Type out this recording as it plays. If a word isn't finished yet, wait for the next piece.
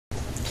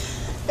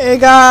Hey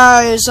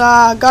guys,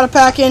 got a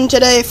pack in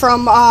today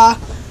from,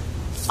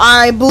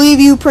 I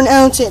believe you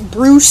pronounce it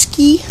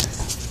brooski.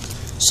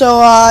 So,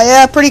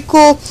 yeah, pretty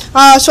cool. So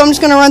I'm just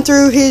going to run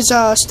through his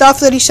stuff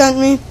that he sent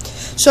me.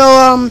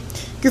 So,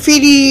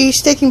 Graffiti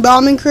Staking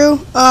Bombing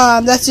Crew,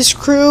 that's his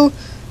crew,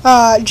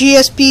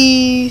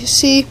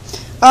 GSBC.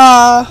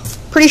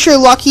 Pretty sure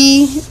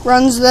Lucky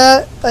runs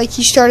that, like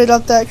he started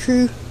up that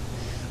crew.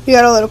 We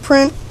got a little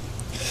print.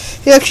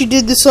 He actually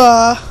did this,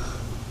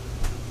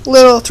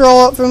 little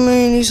throw up for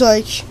me, and he's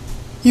like,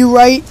 "You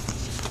write?"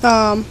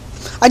 I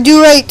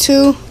do write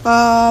too.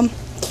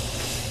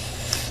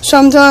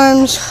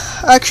 Sometimes,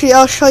 actually,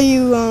 I'll show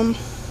you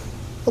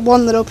the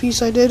one little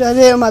piece I did. I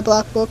did it in my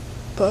black book,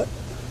 but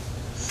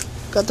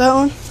got that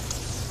one.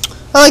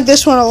 I like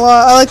this one a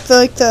lot. I like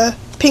the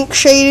pink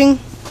shading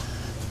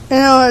and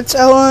how it's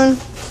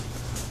outlined.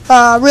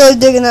 Really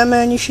digging that,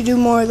 man. You should do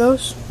more of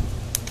those.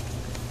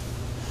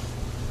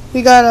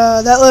 We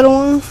got that little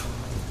one.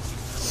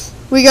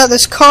 We got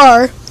this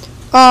car.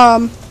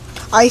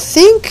 I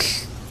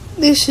think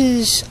this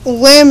is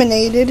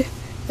laminated.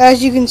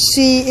 As you can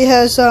see, it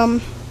has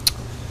that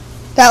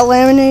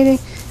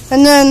laminating.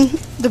 And then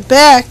the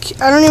back,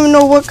 I don't even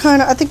know what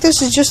kind of, I think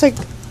this is just like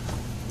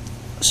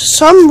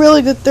some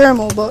really good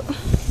thermal, but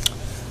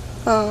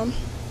I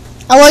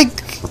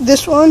like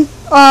this one.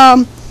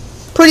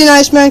 Pretty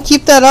nice, man.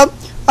 Keep that up.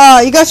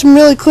 You got some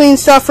really clean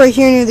stuff right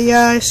here near the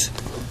eyes.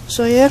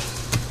 So yeah.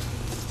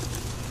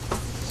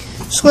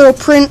 This little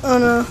print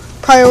on a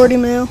priority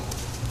mail.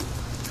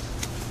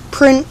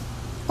 Print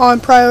on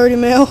priority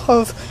mail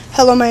of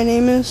 "Hello, my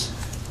name is."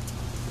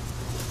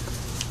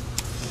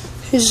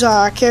 His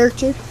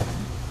character.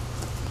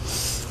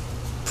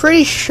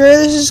 Pretty sure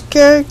this is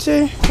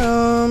character.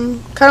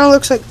 Kind of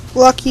looks like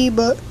Lucky,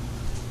 but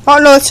oh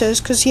no, it's his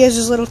because he has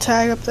his little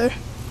tag up there.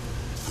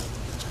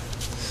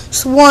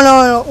 It's one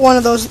on one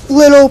of those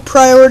little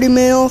priority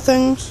mail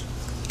things.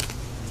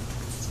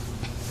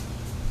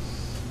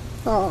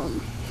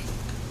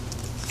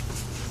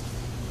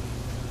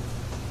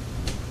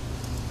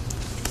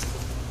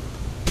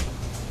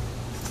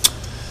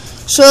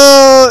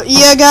 So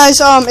yeah,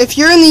 guys. If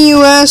you're in the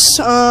U.S.,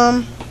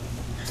 I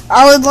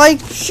would like.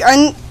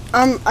 I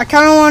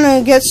kind of want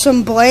to get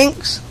some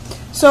blanks.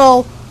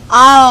 So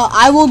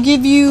I will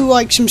give you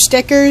like some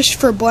stickers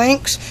for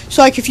blanks.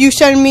 So like if you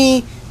send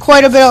me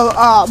quite a bit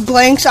of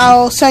blanks,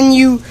 I'll send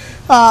you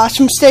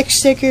some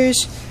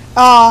stickers.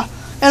 And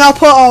I'll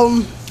put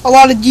a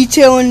lot of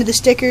detail into the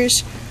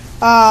stickers.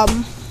 Yeah,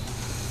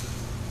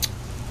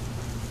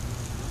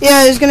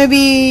 there's gonna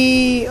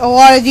be a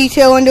lot of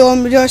detail into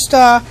them. Just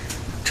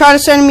try to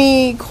send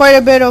me quite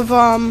a bit of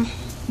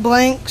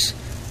blanks.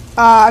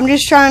 I'm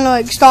just trying to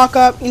like stock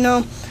up, you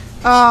know.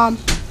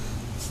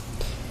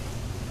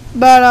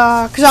 But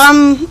cause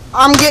I'm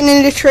getting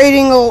into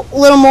trading a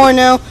little more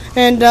now,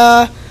 and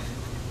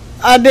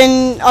I've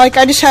been like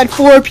I just had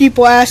 4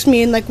 people ask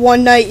me in like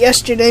one night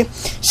yesterday,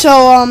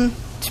 so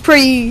it's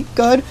pretty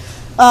good.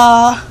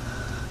 I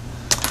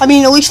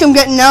mean, at least I'm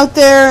getting out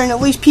there, and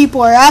at least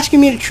people are asking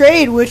me to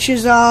trade, which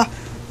is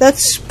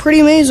that's pretty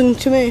amazing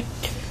to me.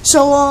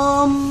 So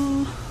I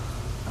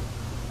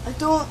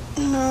don't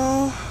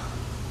know.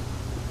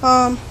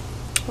 Oh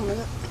my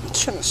God, I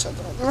shouldn't have said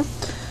that there.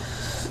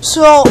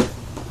 So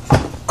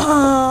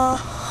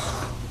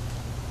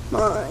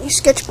my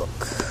sketchbook.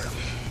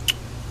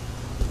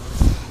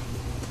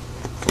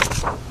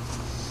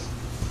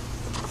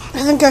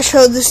 I think I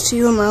showed this to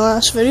you in my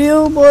last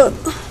video, but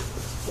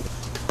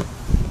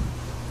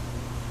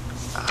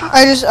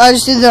I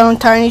just did that on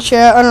Tiny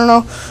Chat. I don't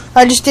know.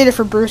 I just did it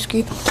for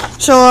brooski.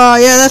 So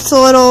yeah, that's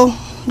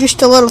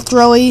just a little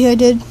throwy I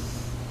did.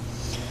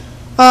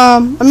 I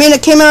mean,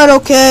 it came out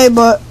okay,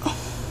 but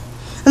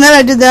and then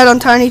I did that on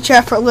Tiny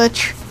Chat for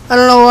Lich. I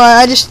don't know why.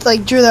 I just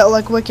like drew that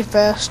like wicked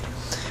fast.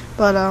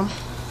 But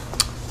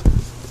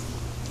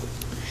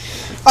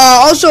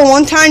also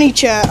on Tiny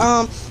Chat,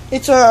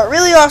 it's a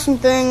really awesome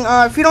thing.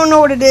 If you don't know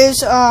what it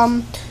is,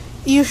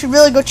 you should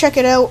really go check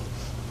it out.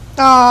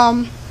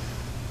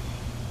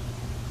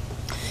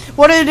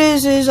 What it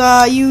is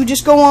you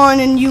just go on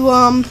and you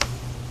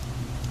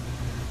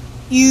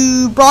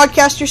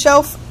broadcast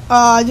yourself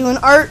doing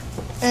art,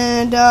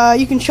 and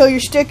you can show your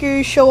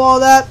stickers, show all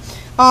that.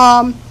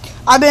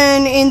 I've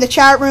been in the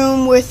chat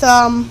room with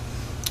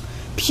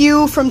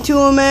Pew from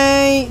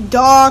 2MA,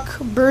 Doc,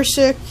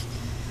 Bursic,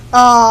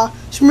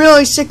 some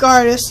really sick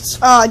artists.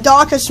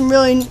 Doc has some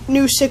really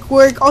new sick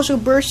work, also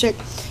Bursic.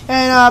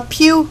 And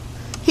Pew,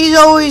 he's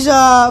always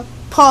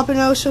popping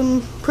out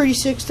some pretty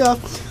sick stuff.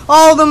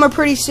 All of them are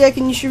pretty sick,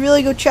 and you should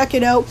really go check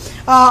it out.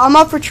 I'm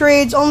up for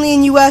trades, only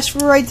in U.S.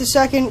 for right this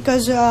second,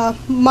 because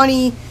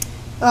money,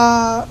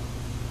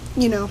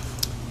 you know,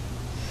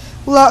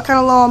 kind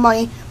of low on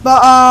money.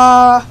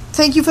 But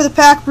thank you for the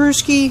pack,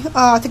 brooski.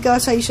 I think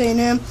that's how you say your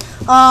name.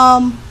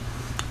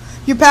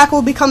 Your pack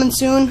will be coming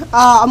soon.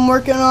 I'm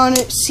working on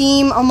it.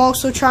 Seam, I'm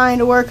also trying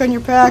to work on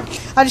your pack.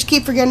 I just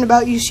keep forgetting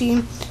about you,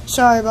 Seam.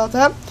 Sorry about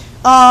that.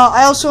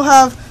 I also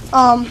have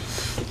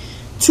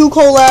 2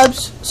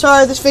 collabs.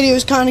 Sorry, this video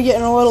is kind of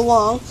getting a little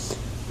long.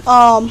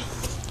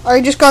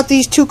 I just got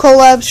these 2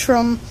 collabs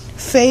from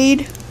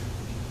Fade.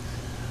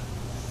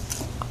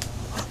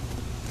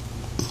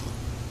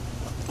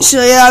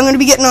 So yeah, I'm gonna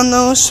be getting on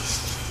those.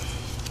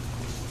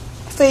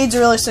 Fade's a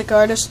really sick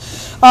artist.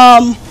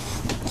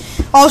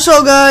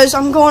 Also, guys,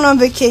 I'm going on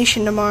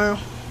vacation tomorrow.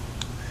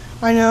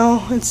 I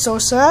know, it's so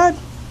sad.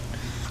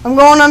 I'm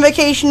going on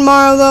vacation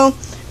tomorrow, though.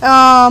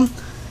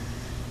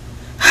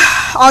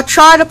 I'll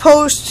try to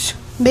post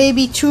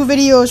maybe 2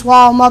 videos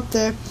while I'm up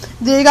there.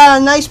 They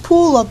got a nice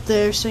pool up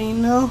there, so you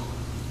know.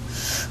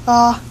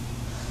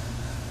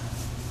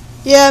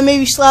 Yeah,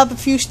 maybe slap a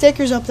few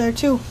stickers up there,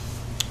 too.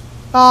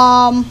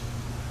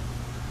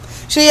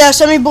 So yeah,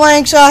 send me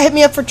blanks, hit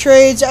me up for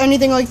trades,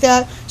 anything like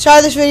that.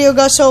 Sorry this video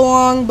got so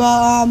long,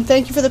 but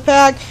thank you for the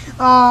pack.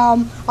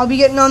 I'll be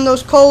getting on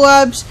those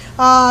collabs.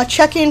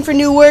 Check in for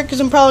new work, because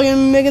I'm probably going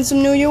to be making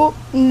some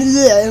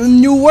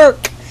new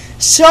work.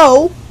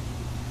 So,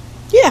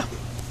 yeah.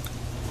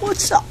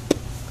 What's up?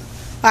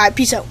 Alright,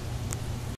 peace out.